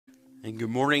And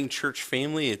good morning, church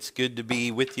family. It's good to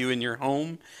be with you in your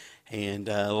home and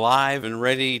live and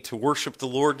ready to worship the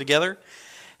Lord together.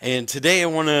 And today I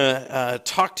want to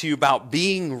talk to you about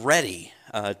being ready.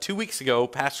 2 weeks ago,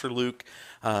 Pastor Luke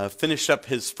finished up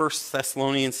his First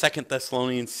Thessalonians, Second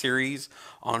Thessalonians series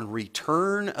on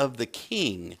Return of the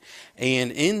King.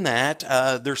 And in that,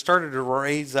 there started to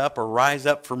rise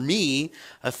up for me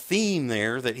a theme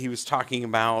there that he was talking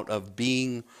about of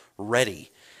being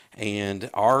ready. And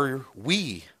are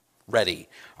we ready?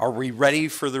 Are we ready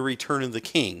for the return of the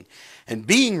King? And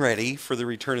being ready for the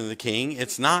return of the King,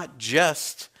 it's not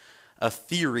just a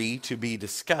theory to be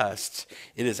discussed.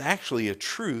 It is actually a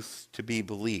truth to be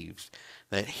believed,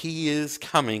 that he is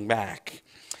coming back.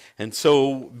 And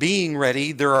so being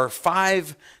ready, there are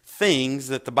 5 things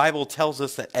that the Bible tells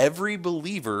us that every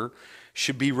believer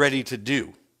should be ready to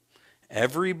do.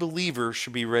 Every believer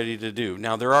should be ready to do.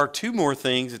 Now, there are 2 more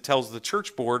things it tells the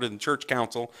church board and the church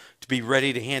council to be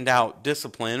ready to hand out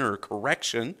discipline or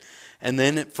correction. And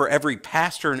then for every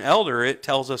pastor and elder, it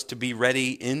tells us to be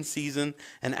ready in season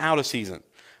and out of season.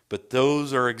 But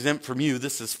those are exempt from you.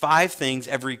 This is 5 things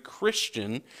every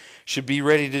Christian should be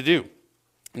ready to do.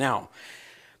 Now,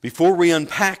 before we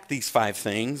unpack these 5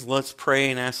 things, let's pray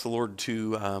and ask the Lord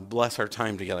to bless our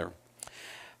time together.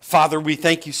 Father, we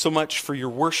thank you so much for your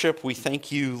worship. We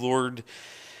thank you, Lord,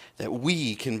 that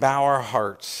we can bow our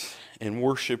hearts and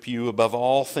worship you above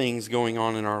all things going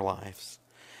on in our lives.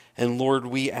 And Lord,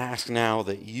 we ask now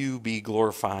that you be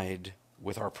glorified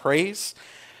with our praise,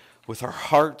 with our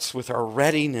hearts, with our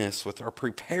readiness, with our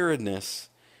preparedness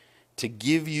to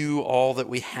give you all that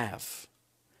we have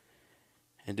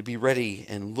and to be ready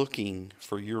and looking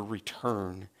for your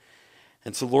return.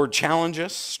 And so, Lord, challenge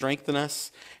us, strengthen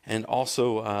us, and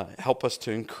also help us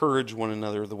to encourage one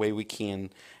another the way we can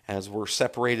as we're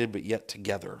separated but yet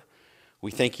together.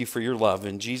 We thank you for your love.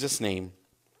 In Jesus' name,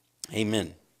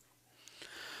 amen.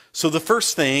 So the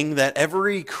first thing that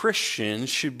every Christian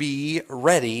should be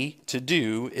ready to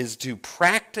do is to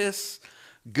practice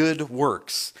good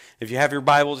works. If you have your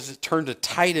Bible, just turn to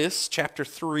Titus chapter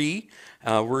 3.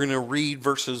 We're going to read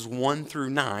verses 1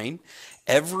 through 9.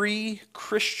 Every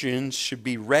Christian should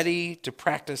be ready to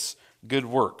practice good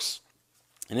works.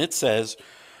 And it says,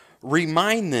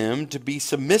 remind them to be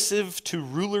submissive to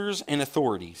rulers and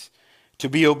authorities, to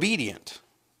be obedient,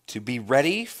 to be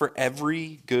ready for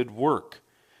every good work,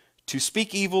 to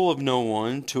speak evil of no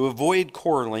one, to avoid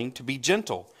quarreling, to be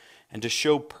gentle, and to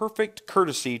show perfect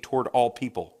courtesy toward all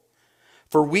people.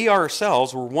 For we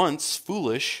ourselves were once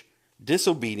foolish,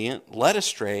 disobedient, led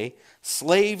astray,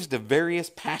 slaves to various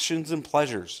passions and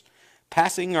pleasures,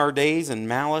 passing our days in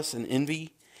malice and envy,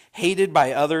 hated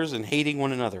by others and hating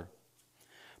one another.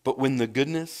 But when the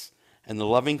goodness and the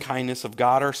loving kindness of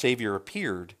God our Savior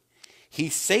appeared, he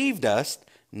saved us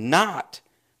not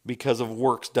because of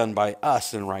works done by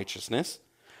us in righteousness,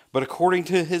 but according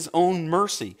to his own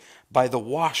mercy, by the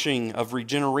washing of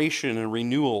regeneration and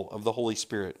renewal of the Holy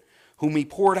Spirit, whom he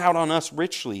poured out on us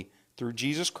richly through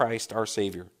Jesus Christ our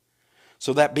Savior,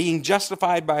 so that being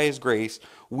justified by his grace,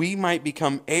 we might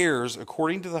become heirs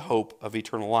according to the hope of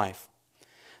eternal life.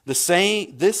 This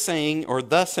saying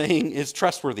is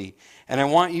trustworthy, and I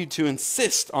want you to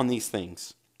insist on these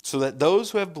things, so that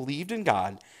those who have believed in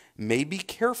God may be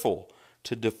careful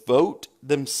to devote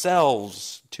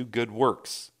themselves to good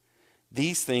works.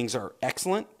 These things are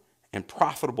excellent and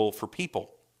profitable for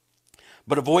people.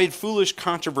 But avoid foolish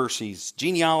controversies,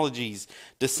 genealogies,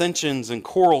 dissensions, and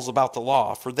quarrels about the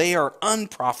law, for they are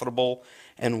unprofitable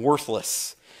and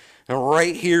worthless. Now,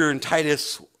 right here in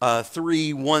Titus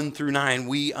 3, 1 through 9,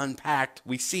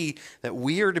 we see that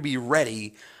we are to be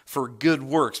ready for good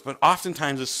works. But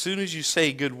oftentimes, as soon as you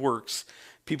say good works,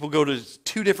 people go to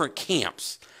 2 different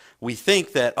camps. We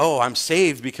think that, I'm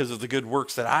saved because of the good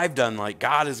works that I've done, like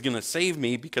God is going to save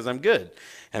me because I'm good.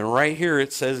 And right here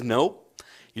it says, nope.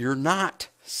 You're not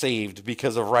saved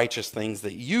because of righteous things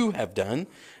that you have done,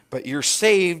 but you're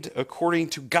saved according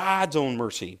to God's own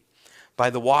mercy by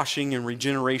the washing and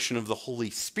regeneration of the Holy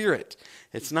Spirit.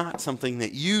 It's not something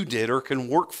that you did or can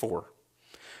work for.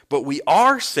 But we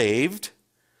are saved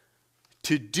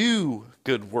to do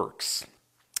good works.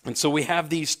 And so we have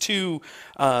these 2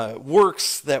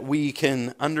 works that we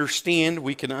can understand,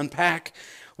 we can unpack.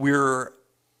 We're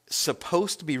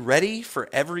supposed to be ready for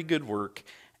every good work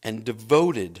and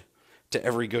devoted to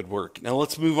every good work. Now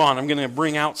let's move on. I'm going to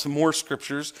bring out some more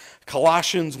scriptures.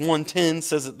 Colossians 1:10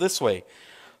 says it this way.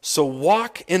 So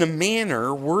walk in a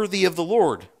manner worthy of the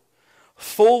Lord,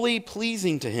 fully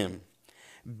pleasing to him,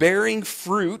 bearing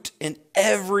fruit in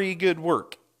every good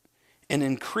work, and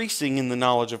increasing in the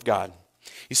knowledge of God,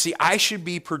 You see, I should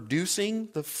be producing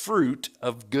the fruit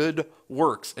of good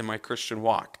works in my Christian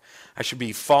walk. I should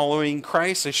be following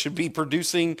Christ. I should be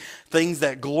producing things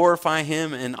that glorify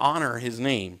him and honor his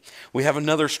name. We have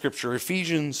another scripture,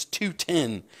 Ephesians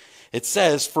 2:10. It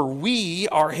says, "For we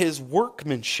are his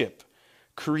workmanship,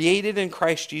 created in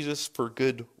Christ Jesus for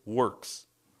good works,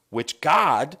 which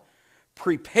God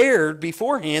prepared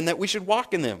beforehand that we should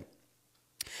walk in them."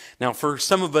 Now, for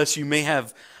some of us, you may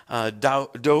have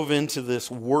dove into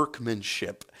this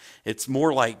workmanship. It's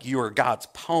more like you are God's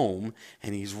poem,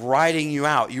 and he's writing you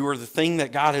out. You are the thing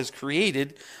that God has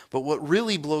created. But what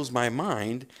really blows my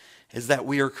mind is that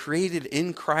we are created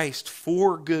in Christ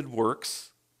for good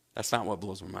works. That's not what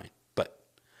blows my mind, but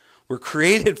we're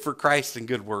created for Christ and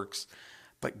good works.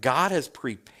 But God has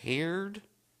prepared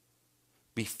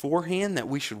beforehand that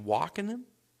we should walk in them.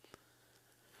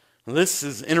 This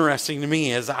is interesting to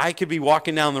me. As I could be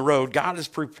walking down the road, God has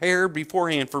prepared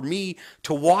beforehand for me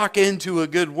to walk into a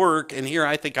good work, and here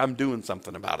I think I'm doing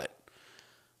something about it.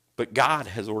 But God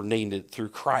has ordained it through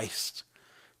Christ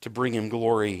to bring him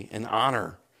glory and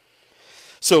honor.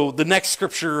 So the next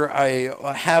scripture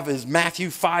I have is Matthew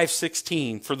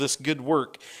 5:16 for this good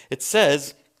work. It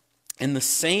says, "In the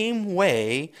same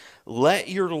way, let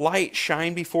your light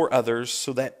shine before others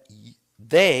so that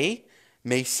they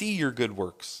may see your good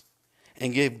works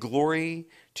and give glory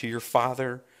to your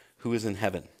Father who is in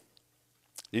heaven."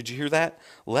 Did you hear that?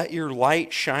 Let your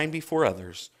light shine before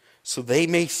others so they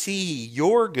may see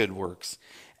your good works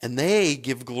and they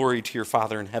give glory to your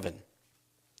Father in heaven.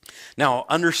 Now,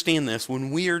 understand this.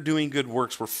 When we are doing good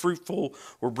works, we're fruitful,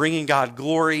 we're bringing God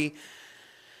glory.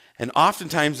 And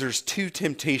oftentimes there's two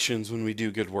temptations when we do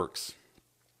good works.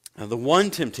 Now, the one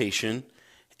temptation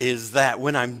is that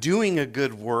when I'm doing a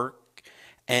good work,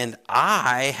 and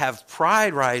I have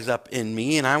pride rise up in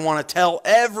me, and I want to tell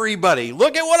everybody,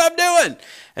 look at what I'm doing.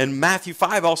 And Matthew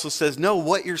 5 also says, no,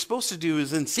 what you're supposed to do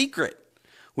is in secret.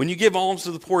 When you give alms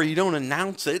to the poor, you don't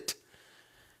announce it.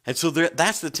 And so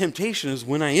that's the temptation, is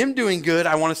when I am doing good,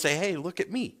 I want to say, hey, look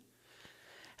at me.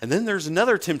 And then there's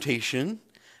another temptation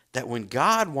that when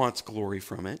God wants glory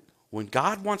from it, when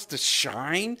God wants to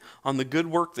shine on the good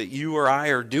work that you or I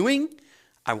are doing,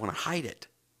 I want to hide it.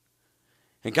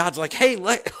 And God's like, hey,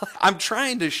 I'm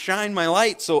trying to shine my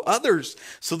light so there's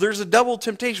a double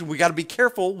temptation. We got to be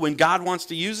careful. When God wants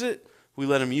to use it, we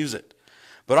let him use it.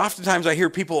 But oftentimes I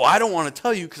hear people, I don't want to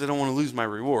tell you because I don't want to lose my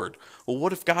reward. Well,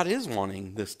 what if God is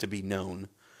wanting this to be known?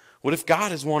 What if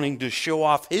God is wanting to show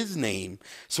off his name?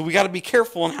 So we got to be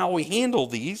careful in how we handle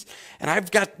these. And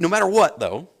no matter what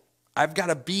though, I've got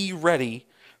to be ready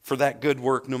for that good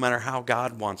work no matter how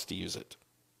God wants to use it.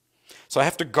 So I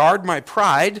have to guard my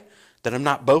pride, that I'm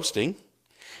not boasting.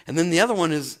 And then the other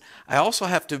one is I also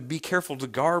have to be careful to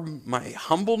guard my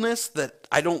humbleness, that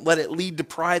I don't let it lead to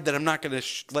pride, that I'm not going to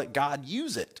let God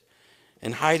use it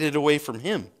and hide it away from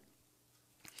him.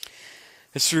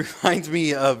 This reminds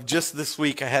me of just this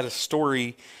week, I had a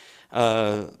story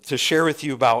to share with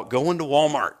you about going to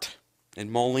Walmart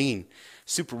in Moline,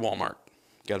 Super Walmart.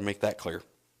 Got to make that clear.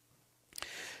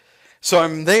 So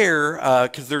I'm there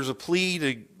because there's a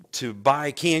plea to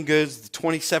buy canned goods. The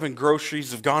 27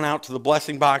 groceries have gone out to the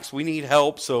blessing box. We need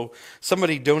help. So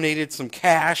somebody donated some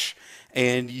cash,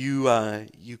 and you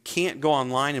can't go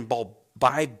online and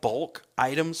buy bulk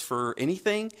items for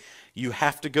anything. You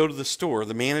have to go to the store.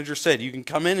 The manager said, you can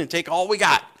come in and take all we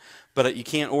got, but you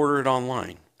can't order it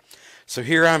online. So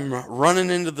here I'm running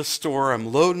into the store.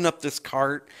 I'm loading up this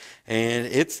cart, and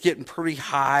it's getting pretty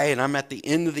high, and I'm at the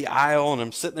end of the aisle, and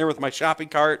I'm sitting there with my shopping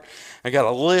cart. I got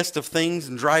a list of things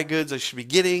and dry goods I should be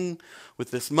getting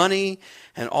with this money,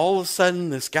 and all of a sudden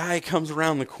this guy comes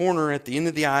around the corner at the end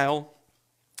of the aisle,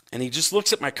 and he just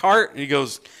looks at my cart, and he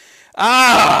goes,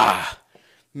 ah,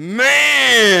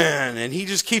 man, and he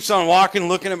just keeps on walking,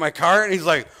 looking at my cart, and he's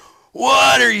like,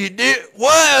 what are you doing?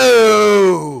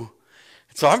 Whoa!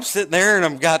 So I'm sitting there, and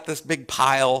I've got this big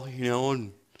pile,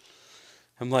 and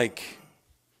I'm like,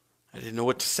 I didn't know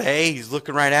what to say. He's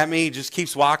looking right at me. He just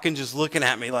keeps walking, just looking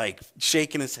at me, like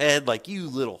shaking his head, like, you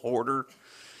little hoarder.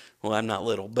 Well, I'm not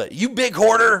little, but you big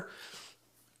hoarder.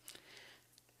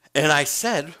 And I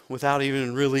said, without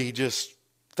even really just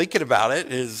thinking about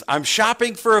it, is I'm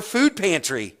shopping for a food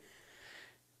pantry.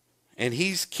 And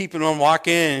he's keeping on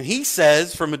walking, and he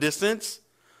says from a distance,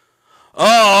 oh,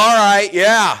 all right,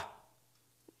 yeah.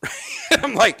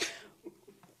 I'm like,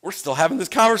 we're still having this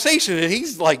conversation, and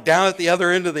he's like down at the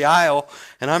other end of the aisle,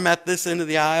 and I'm at this end of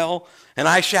the aisle, and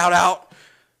I shout out,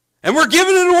 and we're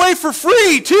giving it away for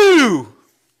free too.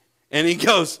 And he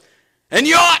goes, and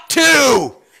you ought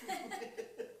to.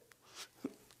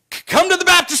 Come to the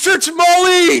Baptist Church in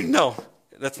Moline. No,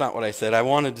 That's not what I said. I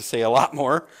wanted to say a lot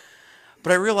more.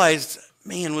 But I realized,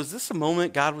 man, was this a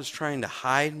moment God was trying to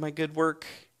hide my good work?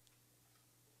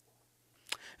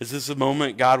 Is this a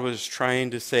moment God was trying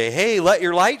to say, hey, let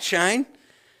your light shine?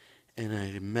 And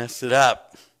I messed it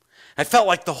up. I felt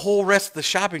like the whole rest of the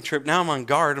shopping trip, now I'm on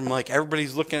guard. I'm like,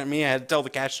 everybody's looking at me. I had to tell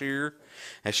the cashier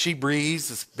as she breathes,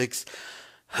 this big,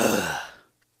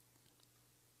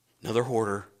 another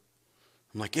hoarder.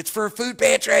 I'm like, it's for a food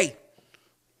pantry.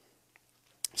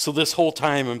 So this whole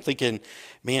time I'm thinking,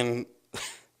 man,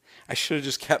 I should have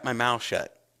just kept my mouth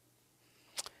shut.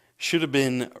 Should have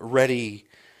been ready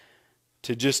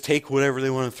to just take whatever they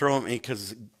want to throw at me,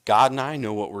 because God and I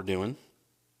know what we're doing.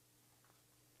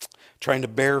 Trying to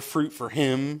bear fruit for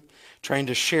him, trying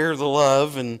to share the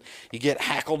love, and you get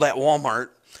hackled at Walmart.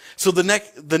 So the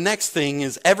next thing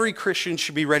is every Christian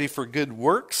should be ready for good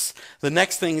works. The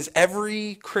next thing is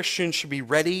every Christian should be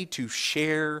ready to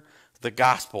share the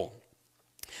gospel.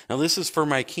 Now this is for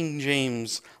my King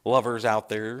James lovers out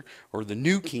there, or the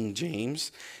New King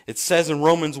James. It says in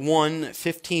Romans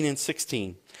 1:15 and 16,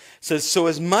 it says, so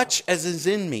as much as is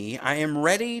in me, I am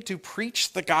ready to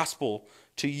preach the gospel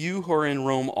to you who are in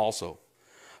Rome also.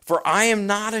 For I am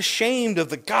not ashamed of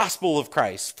the gospel of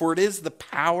Christ, for it is the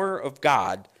power of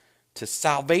God to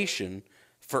salvation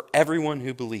for everyone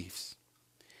who believes.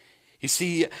 You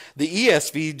see, the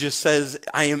ESV just says,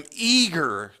 I am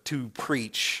eager to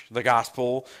preach the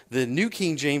gospel. The New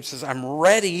King James says, I'm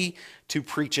ready to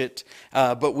preach it.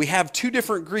 But we have two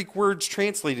different Greek words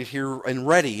translated here in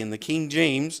ready. In the King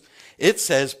James, it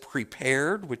says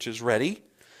prepared, which is ready.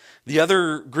 The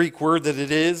other Greek word that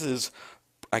it is,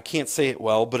 I can't say it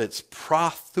well, but it's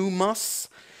prothumos,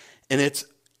 and it's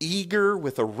eager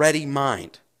with a ready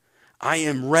mind. I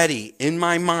am ready in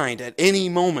my mind at any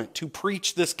moment to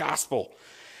preach this gospel.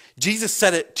 Jesus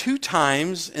said it 2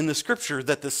 times in the scripture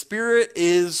that the Spirit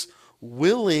is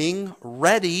willing,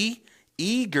 ready,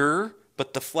 eager,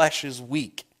 but the flesh is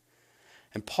weak.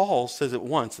 And Paul says it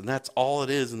once, and that's all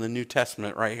it is in the New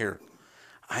Testament right here.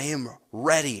 I am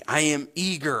ready. I am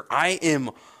eager. I am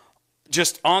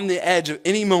just on the edge of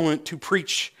any moment to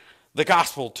preach the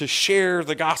gospel, to share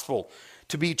the gospel,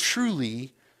 to be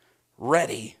truly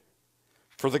ready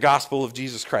for the gospel of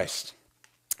Jesus Christ.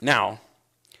 Now,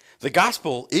 the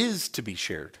gospel is to be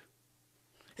shared.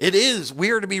 It is.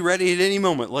 We are to be ready at any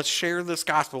moment. Let's share this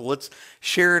gospel. Let's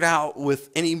share it out with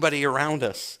anybody around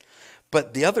us.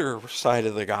 But the other side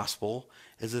of the gospel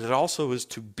is that it also is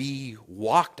to be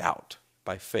walked out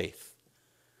by faith.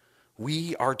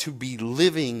 We are to be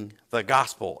living the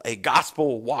gospel, a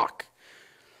gospel walk.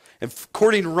 And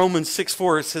according to Romans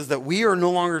 6:4, it says that we are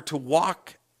no longer to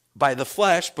walk by the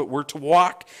flesh, but we're to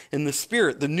walk in the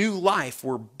Spirit, the new life.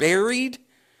 We're buried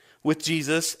with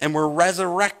Jesus and we're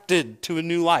resurrected to a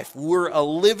new life. We're a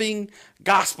living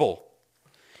gospel.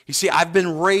 You see, I've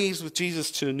been raised with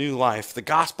Jesus to a new life. The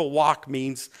gospel walk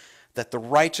means that the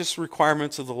righteous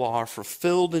requirements of the law are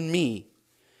fulfilled in me,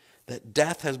 that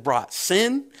death has brought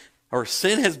sin, or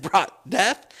sin has brought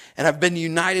death, and I've been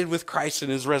united with Christ in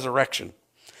his resurrection.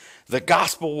 The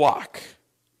gospel walk.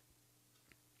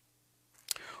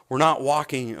 We're not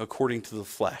walking according to the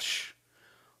flesh.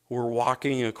 We're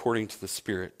walking according to the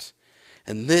Spirit.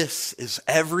 And this is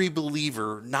every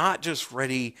believer not just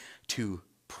ready to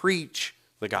preach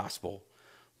the gospel,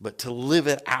 but to live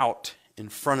it out in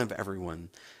front of everyone.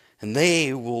 And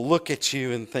they will look at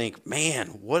you and think,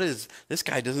 man, this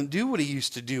guy doesn't do what he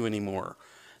used to do anymore.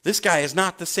 This guy is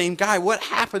not the same guy. What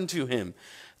happened to him?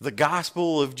 The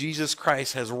gospel of Jesus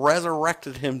Christ has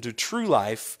resurrected him to true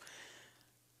life,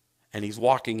 and he's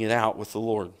walking it out with the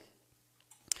Lord.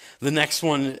 The next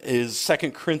one is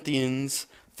 2 Corinthians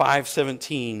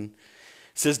 5:17. It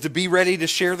says, to be ready to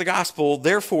share the gospel.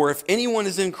 Therefore, if anyone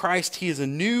is in Christ, he is a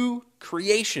new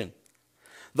creation.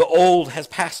 The old has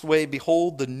passed away.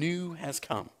 Behold, the new has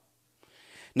come.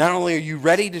 Not only are you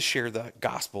ready to share the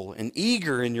gospel and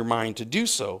eager in your mind to do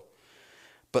so,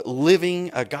 but living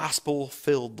a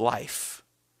gospel-filled life,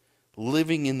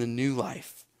 living in the new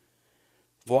life,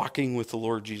 walking with the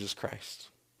Lord Jesus Christ.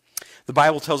 The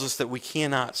Bible tells us that we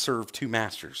cannot serve 2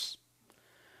 masters.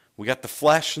 We got the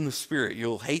flesh and the Spirit.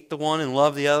 You'll hate the one and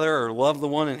love the other, or love the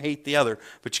one and hate the other,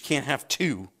 but you can't have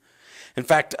 2. In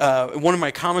fact, in one of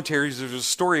my commentaries, there's a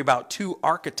story about 2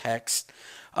 architects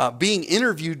being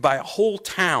interviewed by a whole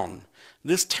town.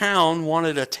 This town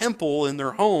wanted a temple in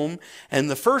their home, and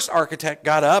the first architect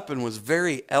got up and was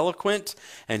very eloquent,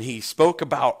 and he spoke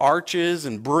about arches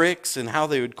and bricks and how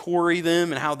they would quarry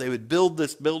them and how they would build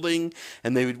this building,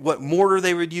 and what mortar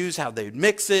they would use, how they would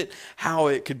mix it, how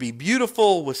it could be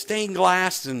beautiful with stained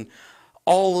glass and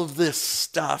all of this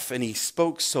stuff. And he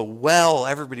spoke so well,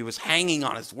 everybody was hanging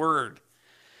on his word.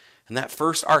 And that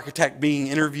first architect being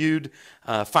interviewed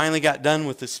finally got done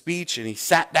with his speech, and he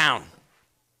sat down.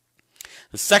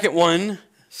 The second one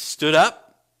stood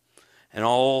up, and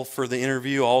all for the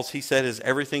interview, all he said is,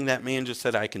 everything that man just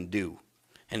said I can do.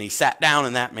 And he sat down,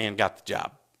 and that man got the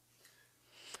job.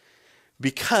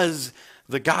 Because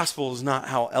the gospel is not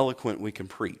how eloquent we can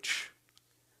preach.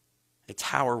 It's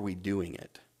how are we doing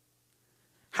it?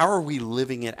 How are we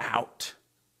living it out?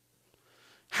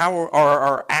 How are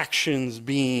our actions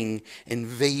being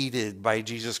invaded by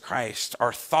Jesus Christ?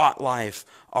 Our thought life,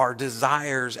 our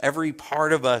desires, every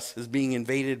part of us is being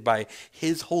invaded by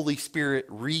His Holy Spirit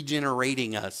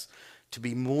regenerating us to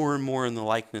be more and more in the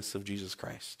likeness of Jesus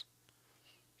Christ.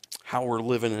 How we're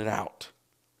living it out.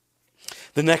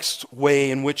 The next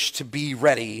way in which to be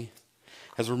ready,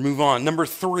 as we move on, number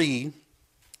 3,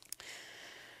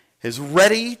 is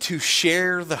ready to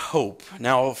share the hope.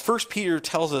 Now, 1 Peter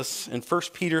tells us in 1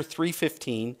 Peter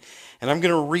 3:15, and I'm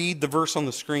going to read the verse on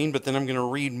the screen, but then I'm going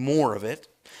to read more of it.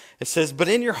 It says, "But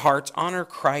in your hearts honor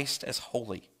Christ as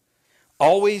holy,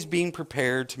 always being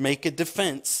prepared to make a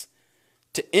defense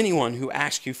to anyone who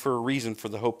asks you for a reason for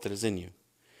the hope that is in you.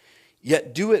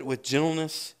 Yet do it with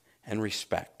gentleness and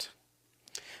respect."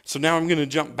 So now I'm going to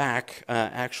jump back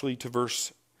actually to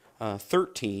verse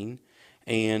 13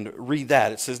 and read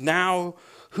that. It says, "Now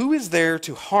who is there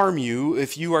to harm you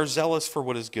if you are zealous for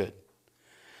what is good?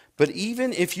 But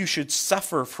even if you should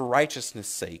suffer for righteousness'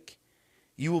 sake,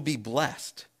 you will be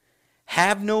blessed.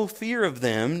 Have no fear of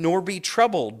them, nor be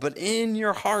troubled, but in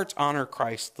your hearts honor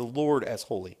Christ the Lord as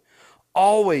holy,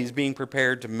 always being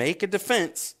prepared to make a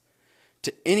defense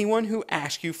to anyone who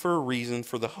asks you for a reason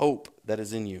for the hope that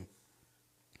is in you.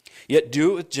 Yet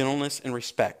do it with gentleness and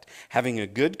respect, having a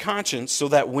good conscience, so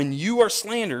that when you are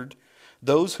slandered,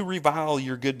 those who revile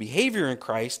your good behavior in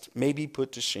Christ may be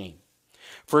put to shame.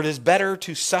 For it is better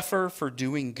to suffer for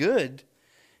doing good,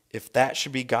 if that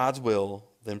should be God's will,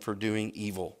 than for doing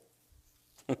evil."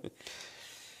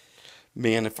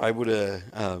 Man, if I would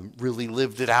have really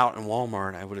lived it out in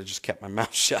Walmart, I would have just kept my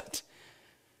mouth shut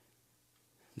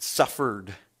and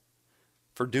suffered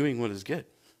for doing what is good.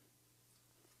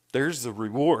 There's the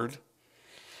reward.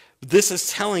 This is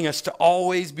telling us to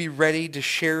always be ready to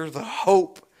share the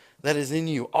hope that is in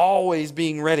you. Always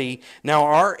being ready. Now,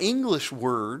 our English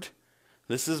word,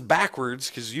 this is backwards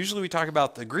because usually we talk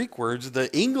about the Greek words.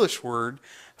 The English word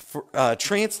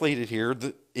translated here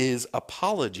is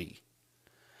apology.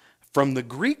 From the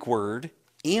Greek word,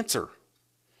 answer.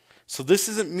 So this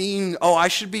doesn't mean, I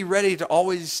should be ready to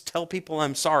always tell people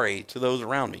I'm sorry to those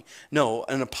around me. No,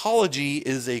 an apology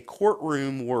is a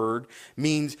courtroom word,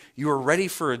 means you are ready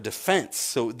for a defense.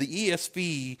 So the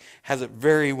ESV has it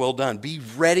very well done. Be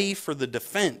ready for the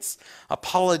defense.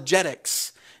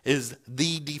 Apologetics is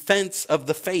the defense of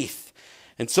the faith.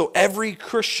 And so every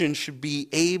Christian should be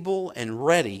able and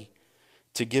ready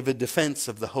to give a defense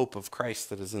of the hope of Christ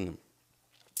that is in them.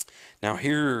 Now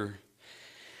here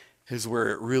is where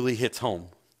it really hits home.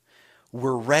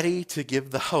 We're ready to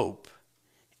give the hope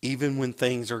even when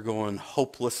things are going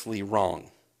hopelessly wrong.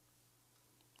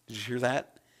 Did you hear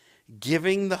that?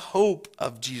 Giving the hope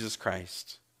of Jesus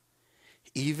Christ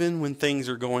even when things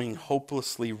are going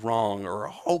hopelessly wrong or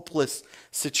a hopeless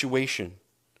situation.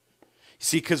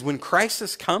 See, because when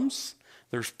crisis comes,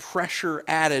 there's pressure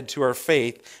added to our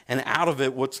faith, and out of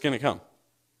it, what's going to come?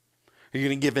 Are you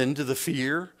going to give in to the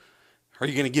fear? Are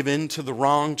you going to give in to the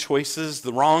wrong choices,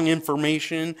 the wrong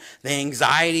information, the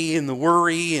anxiety and the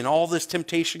worry and all this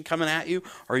temptation coming at you?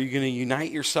 Or are you going to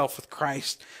unite yourself with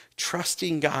Christ,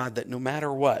 trusting God that no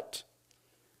matter what,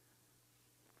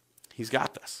 He's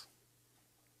got this?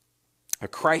 A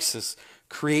crisis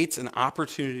creates an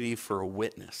opportunity for a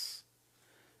witness.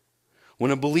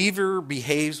 When a believer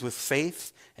behaves with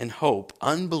faith and hope,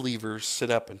 unbelievers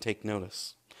sit up and take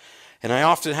notice. And I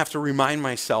often have to remind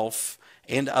myself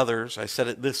and others, I said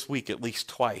it this week at least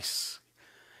twice,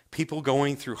 people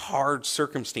going through hard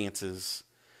circumstances,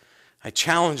 I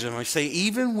challenge them. I say,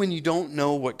 even when you don't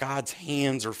know what God's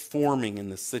hands are forming in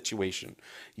this situation,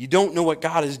 you don't know what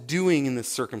God is doing in this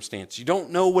circumstance, you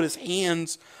don't know what His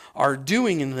hands are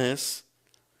doing in this,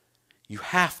 you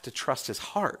have to trust His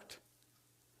heart.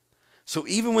 So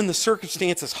even when the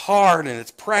circumstance is hard and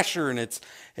it's pressure and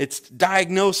it's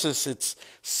diagnosis, it's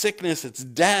sickness, it's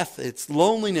death, it's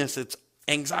loneliness, it's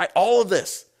anxiety, all of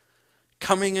this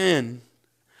coming in,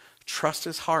 trust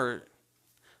His heart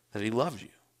that He loves you.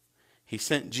 He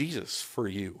sent Jesus for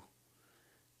you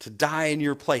to die in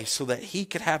your place so that He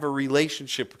could have a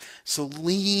relationship. So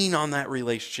lean on that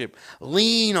relationship.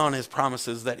 Lean on His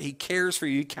promises that He cares for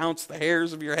you. He counts the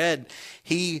hairs of your head.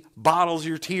 He bottles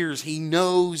your tears. He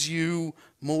knows you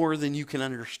more than you can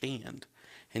understand.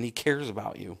 And He cares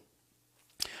about you.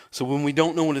 So when we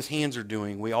don't know what his hands are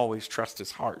doing, we always trust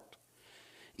his heart.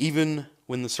 Even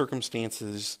when the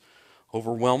circumstances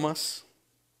overwhelm us,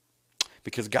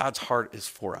 because God's heart is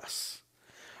for us.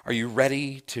 Are you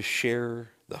ready to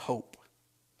share the hope?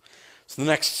 So the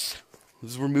next,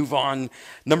 as we move on,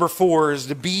 number 4 is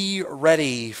to be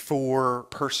ready for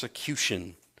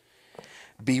persecution.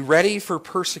 Be ready for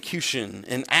persecution.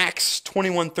 In Acts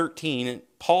 21:13,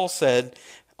 Paul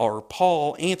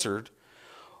answered,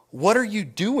 "What are you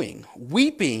doing,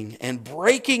 weeping and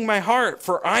breaking my heart?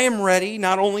 For I am ready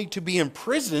not only to be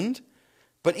imprisoned,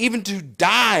 but even to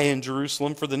die in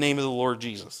Jerusalem for the name of the Lord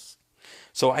Jesus."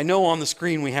 So I know on the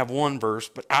screen we have one verse,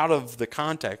 but out of the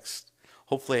context,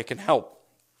 hopefully it can help.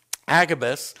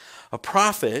 Agabus, a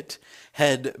prophet,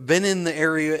 had been in the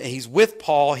area, and he's with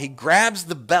Paul. He grabs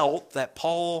the belt that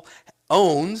Paul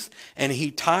owns, and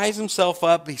he ties himself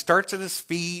up. He starts at his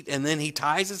feet, and then he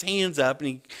ties his hands up, and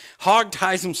he hog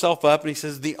ties himself up, and he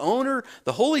says, the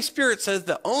Holy Spirit says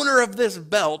the owner of this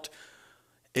belt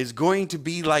is going to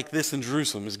be like this in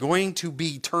Jerusalem, is going to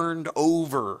be turned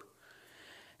over.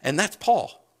 And that's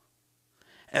Paul.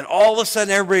 And all of a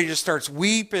sudden, everybody just starts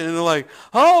weeping, and they're like,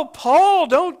 "Oh, Paul,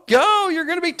 don't go. You're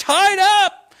going to be tied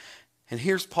up." And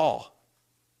here's Paul.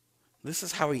 This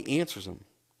is how he answers them.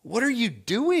 "What are you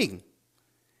doing?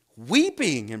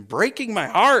 Weeping and breaking my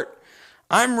heart.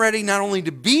 I'm ready not only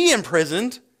to be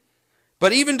imprisoned,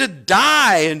 but even to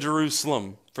die in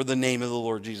Jerusalem for the name of the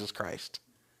Lord Jesus Christ."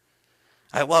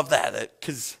 I love that,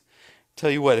 because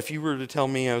tell you what, if you were to tell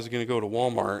me I was going to go to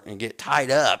Walmart and get tied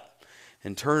up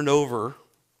and turned over,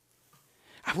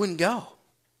 I wouldn't go.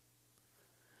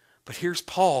 But here's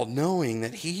Paul knowing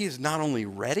that he is not only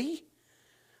ready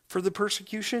for the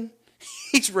persecution,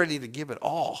 he's ready to give it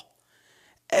all.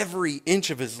 Every inch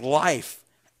of his life,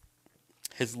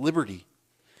 his liberty,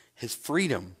 his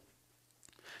freedom.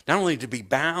 Not only to be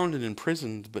bound and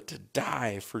imprisoned, but to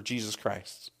die for Jesus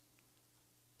Christ.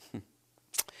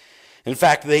 In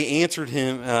fact, they answered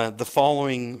him the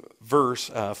following verse,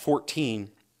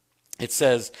 14. It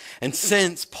says, and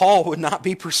since Paul would not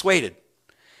be persuaded,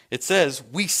 it says,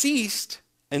 we ceased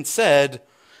and said,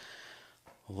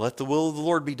 let the will of the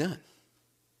Lord be done.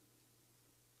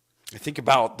 I think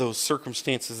about those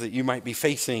circumstances that you might be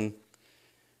facing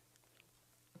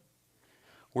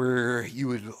where you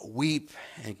would weep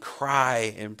and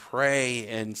cry and pray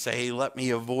and say, let me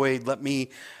avoid, let me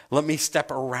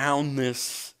step around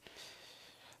this.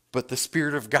 But the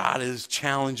Spirit of God is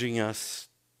challenging us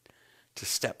to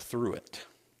step through it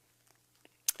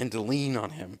and to lean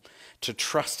on him, to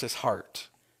trust his heart,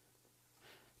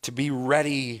 to be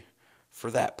ready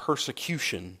for that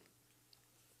persecution.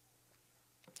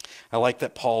 I like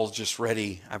that Paul's just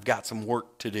ready. I've got some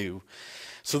work to do.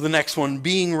 So the next one,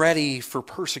 being ready for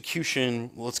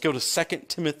persecution. Let's go to 2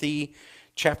 Timothy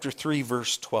chapter 3,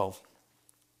 verse 12.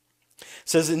 It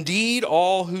says, indeed,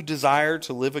 all who desire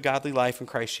to live a godly life in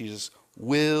Christ Jesus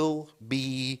will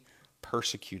be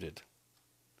persecuted.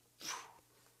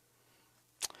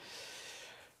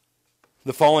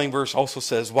 The following verse also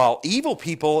says, while evil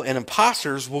people and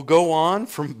impostors will go on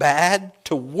from bad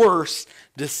to worse,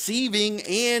 deceiving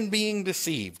and being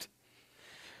deceived.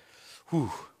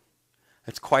 Whew,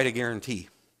 that's quite a guarantee.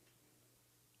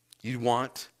 You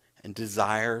want and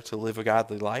desire to live a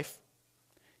godly life?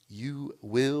 You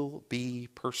will be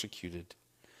persecuted.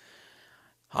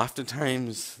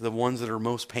 Oftentimes, the ones that are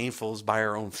most painful is by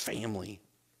our own family,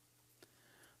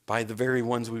 by the very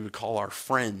ones we would call our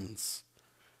friends.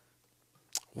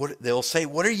 They'll say,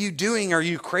 what are you doing? Are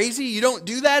you crazy? You don't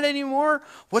do that anymore?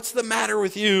 What's the matter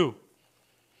with you?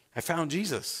 I found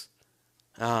Jesus.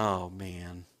 Oh,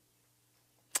 man.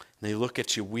 They look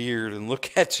at you weird and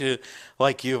look at you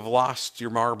like you've lost your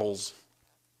marbles.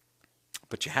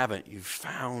 But you haven't. You've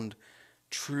found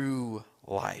true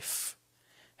life.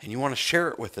 And you want to share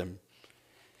it with them.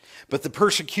 But the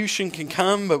persecution can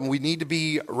come, but we need to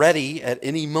be ready at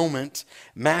any moment.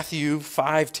 Matthew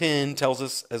 5:10 tells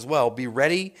us as well, be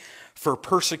ready for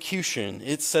persecution.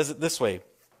 It says it this way,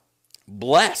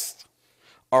 blessed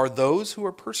are those who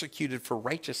are persecuted for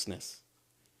righteousness'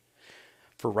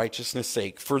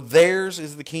 sake, for theirs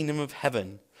is the kingdom of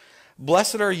heaven.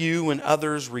 Blessed are you when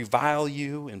others revile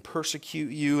you and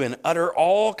persecute you and utter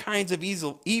all kinds of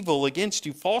evil against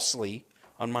you falsely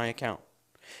on my account.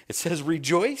 It says,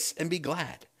 rejoice and be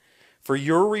glad, for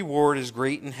your reward is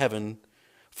great in heaven,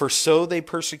 for so they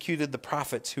persecuted the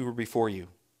prophets who were before you.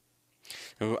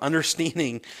 Now,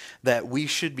 understanding that we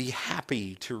should be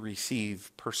happy to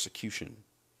receive persecution.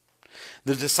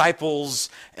 The disciples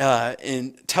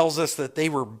tells us that they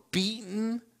were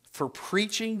beaten for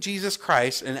preaching Jesus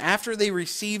Christ, and after they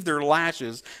receive their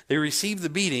lashes, they receive the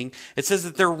beating, it says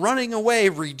that they're running away,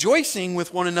 rejoicing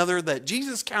with one another that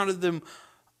Jesus counted them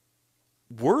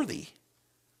worthy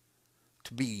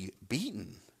to be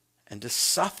beaten and to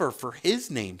suffer for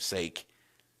his name's sake.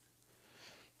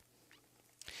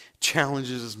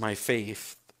 Challenges my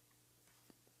faith.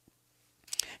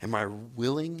 Am I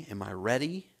willing? Am I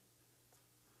ready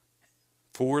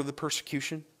for the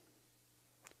persecution?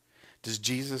 Does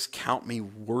Jesus count me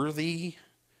worthy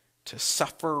to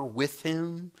suffer with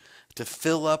him, to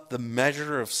fill up the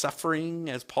measure of suffering,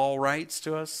 as Paul writes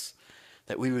to us,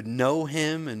 that we would know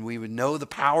him and we would know the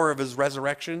power of his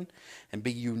resurrection and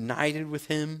be united with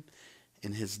him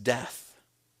in his death?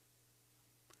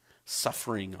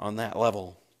 Suffering on that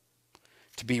level,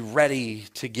 to be ready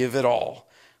to give it all,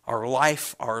 our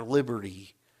life, our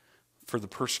liberty, for the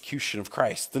persecution of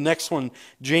Christ. The next one,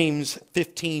 James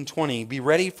 15:20, be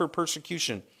ready for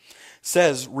persecution,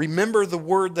 says, remember the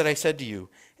word that I said to you,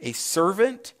 a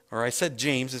servant, or I said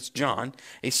James, it's John,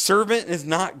 a servant is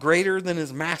not greater than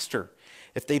his master.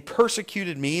 If they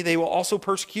persecuted me, they will also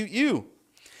persecute you.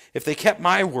 If they kept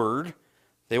my word,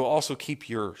 they will also keep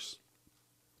yours.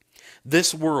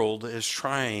 This world is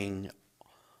trying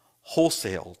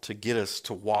wholesale to get us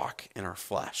to walk in our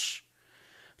flesh,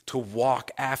 to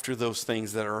walk after those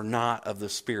things that are not of the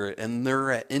Spirit, and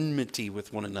they're at enmity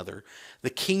with one another. The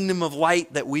kingdom of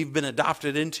light that we've been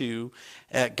adopted into,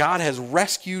 God has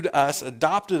rescued us,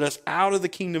 adopted us out of the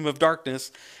kingdom of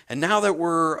darkness, and now that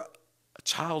we're a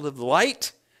child of the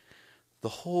light, the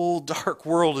whole dark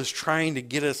world is trying to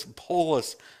get us, pull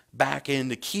us back in,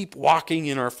 to keep walking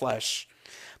in our flesh.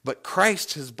 But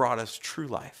Christ has brought us true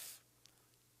life.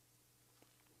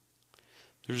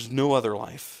 There's no other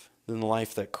life than the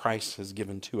life that Christ has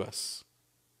given to us.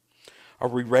 Are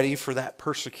we ready for that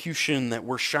persecution, that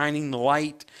we're shining the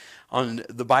light on?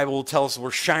 The Bible tells us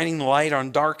we're shining the light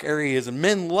on dark areas, and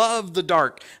men love the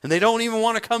dark and they don't even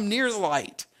want to come near the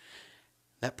light.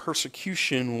 That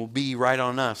persecution will be right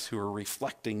on us who are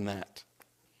reflecting that.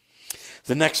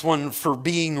 The next one, for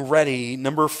being ready,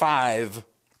 number 5,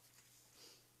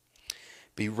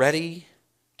 be ready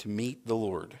to meet the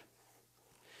Lord.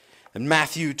 In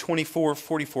Matthew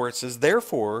 24:44, it says,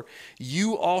 therefore,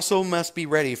 you also must be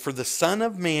ready, for the Son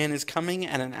of Man is coming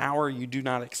at an hour you do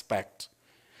not expect.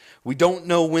 We don't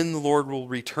know when the Lord will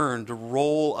return to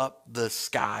roll up the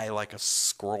sky like a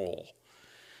scroll,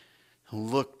 and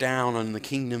look down on the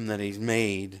kingdom that he's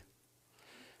made.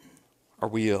 Are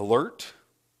we alert?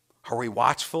 Are we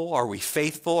watchful? Are we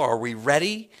faithful? Are we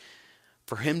ready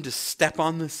for him to step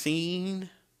on the scene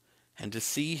and to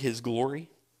see his glory?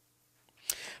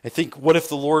 I think, what if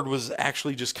the Lord was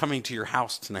actually just coming to your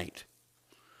house tonight?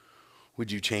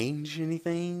 Would you change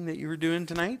anything that you were doing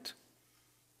tonight?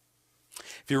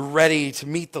 If you're ready to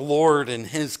meet the Lord and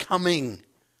his coming,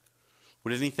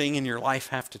 would anything in your life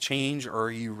have to change, or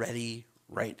are you ready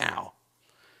right now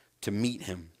to meet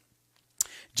him?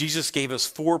 Jesus gave us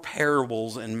 4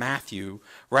 parables in Matthew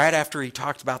right after he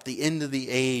talked about the end of the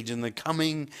age and the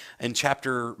coming in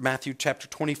Matthew chapter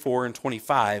 24 and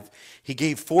 25. He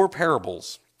gave 4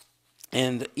 parables.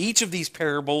 And each of these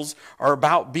parables are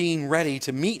about being ready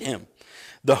to meet him.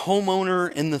 The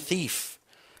homeowner and the thief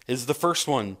is the first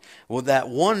one. Well, that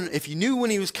one, if you knew when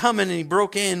he was coming and he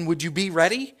broke in, would you be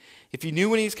ready? If you knew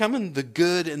when he was coming, the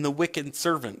good and the wicked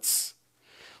servants.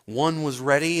 One was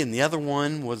ready and the other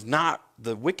one was not.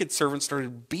 The wicked servants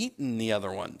started beating the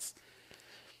other ones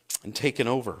and taking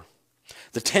over.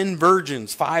 The 10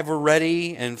 virgins, 5 were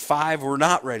ready and 5 were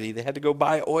not ready. They had to go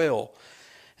buy oil.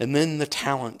 And then the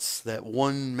talents, that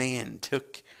one man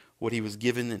took what he was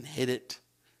given and hid it,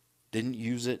 didn't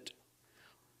use it,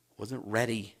 wasn't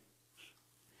ready.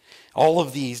 All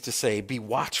of these to say, be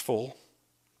watchful,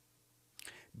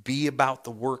 be about the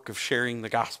work of sharing the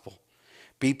gospel,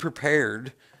 be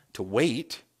prepared to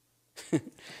wait,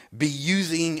 be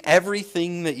using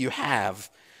everything that you have.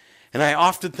 And I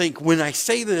often think when I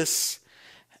say this,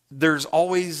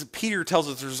 Peter tells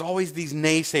us there's always these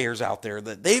naysayers out there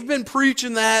that they've been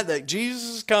preaching that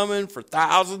Jesus is coming for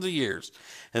thousands of years.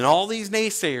 And all these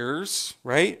naysayers,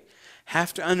 right,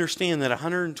 have to understand that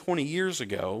 120 years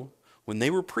ago, when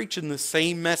they were preaching the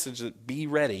same message, that be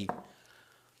ready,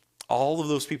 all of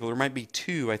those people, there might be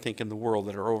 2, I think, in the world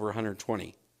that are over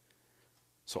 120.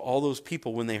 So all those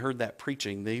people, when they heard that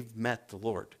preaching, they've met the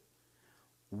Lord.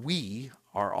 We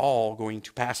are all going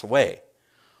to pass away.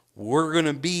 We're going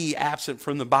to be absent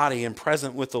from the body and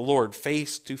present with the Lord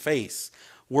face to face.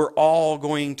 We're all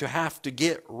going to have to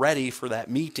get ready for that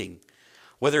meeting.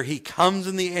 Whether he comes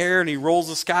in the air and he rolls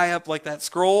the sky up like that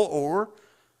scroll, or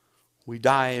we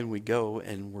die and we go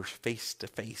and we're face to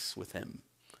face with him.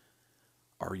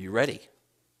 Are you ready?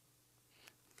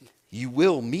 You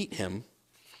will meet him.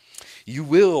 You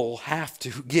will have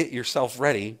to get yourself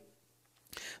ready.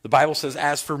 The Bible says,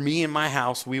 as for me and my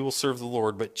house, we will serve the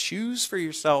Lord, but choose for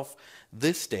yourself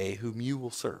this day whom you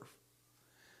will serve.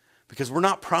 Because we're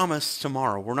not promised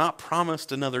tomorrow. We're not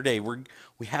promised another day.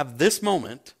 We have this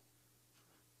moment,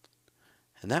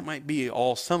 and that might be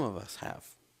all some of us have.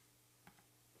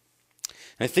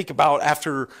 And I think about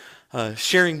after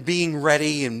sharing being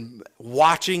ready and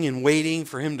watching and waiting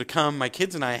for him to come, my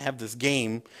kids and I have this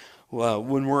game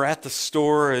when we're at the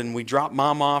store and we drop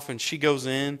mom off and she goes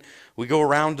in, we go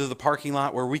around to the parking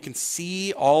lot where we can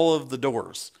see all of the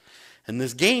doors. And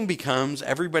this game becomes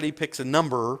everybody picks a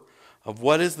number of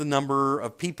what is the number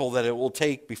of people that it will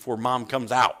take before mom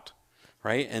comes out,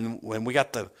 right? And when we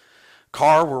got the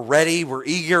car, we're ready, we're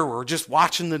eager, we're just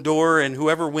watching the door, and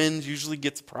whoever wins usually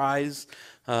gets a prize,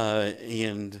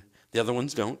 and the other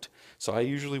ones don't. So I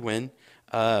usually win.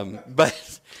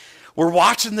 But we're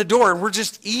watching the door, and we're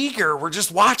just eager. We're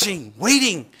just watching,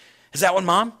 waiting. Is that one,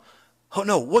 Mom? Oh,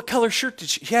 no. What color shirt did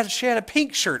she had? She had a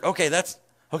pink shirt. Okay, that's,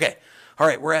 okay. All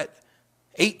right, we're at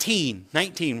 18,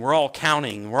 19. We're all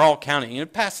counting. And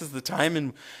it passes the time,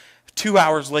 and 2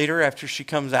 hours later, after she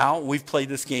comes out, we've played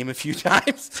this game a few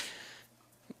times.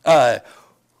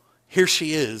 Here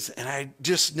she is, and I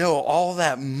just know all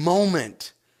that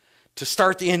moment to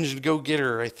start the engine to go get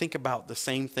her. I think about the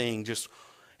same thing. Just,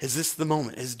 is this the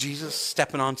moment? Is Jesus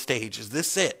stepping on stage? Is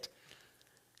this it?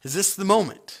 Is this the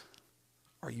moment?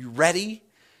 Are you ready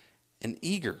and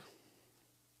eager?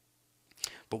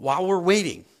 But while we're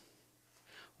waiting,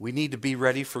 we need to be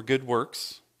ready for good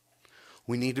works.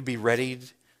 We need to be ready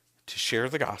to share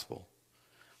the gospel.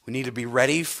 We need to be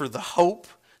ready for the hope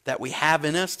that we have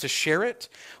in us to share it.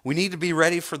 We need to be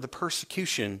ready for the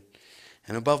persecution.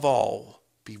 And above all,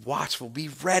 be watchful, be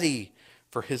ready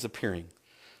for his appearing.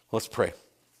 Let's pray.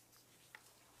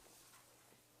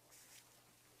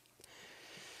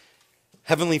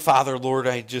 Heavenly Father, Lord,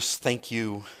 I just thank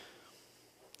you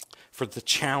for the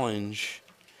challenge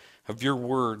of your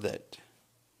word that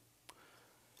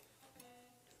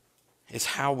is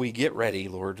how we get ready,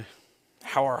 Lord.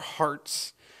 How our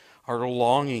hearts are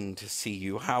longing to see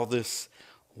you, how this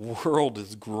world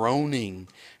is groaning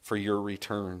for your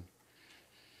return.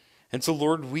 And so,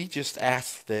 Lord, we just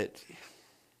ask that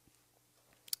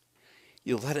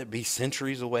you let it be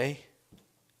centuries away.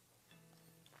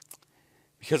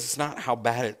 Because it's not how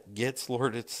bad it gets,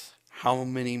 Lord, it's how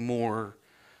many more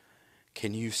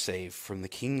can you save from the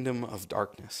kingdom of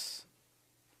darkness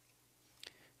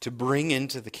to bring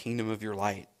into the kingdom of your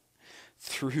light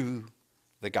through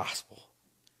the gospel.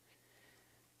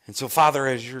 And so, Father,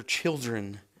 as your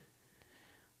children,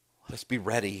 let us be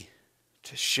ready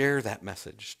to share that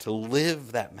message, to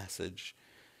live that message,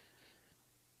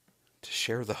 to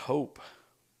share the hope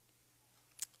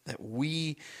that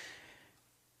we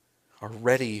are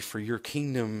ready for your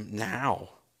kingdom now,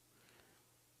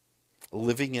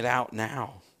 living it out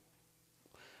now.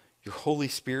 Your Holy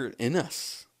Spirit in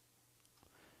us,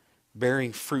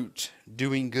 bearing fruit,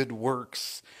 doing good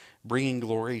works, bringing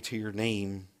glory to your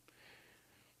name,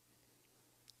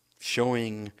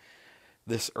 showing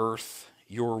this earth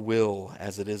your will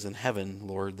as it is in heaven,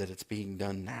 Lord, that it's being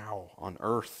done now on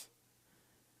earth.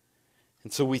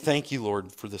 And so we thank you,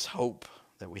 Lord, for this hope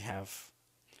that we have.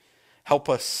 Help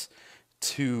us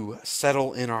to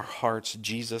settle in our hearts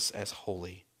Jesus as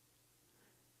holy.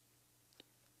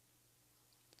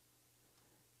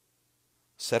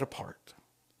 Set apart.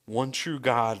 One true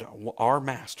God, our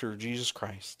Master, Jesus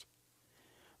Christ,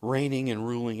 reigning and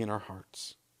ruling in our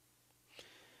hearts.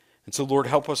 And so, Lord,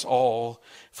 help us all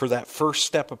for that first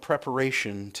step of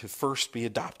preparation to first be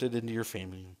adopted into your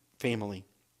family,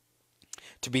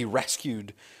 to be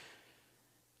rescued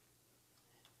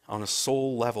on a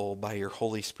soul level by your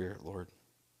Holy Spirit, Lord.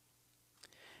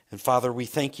 And Father, we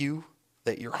thank you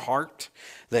that your heart,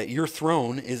 that your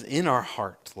throne is in our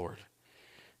heart, Lord.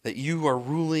 That you are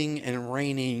ruling and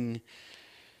reigning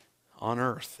on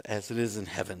earth as it is in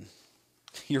heaven.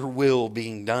 Your will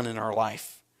being done in our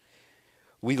life.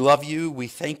 We love you. We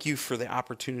thank you for the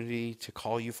opportunity to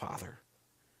call you Father.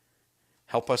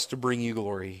 Help us to bring you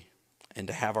glory and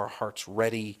to have our hearts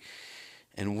ready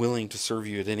and willing to serve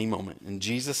you at any moment. In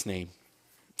Jesus' name,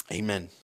 amen.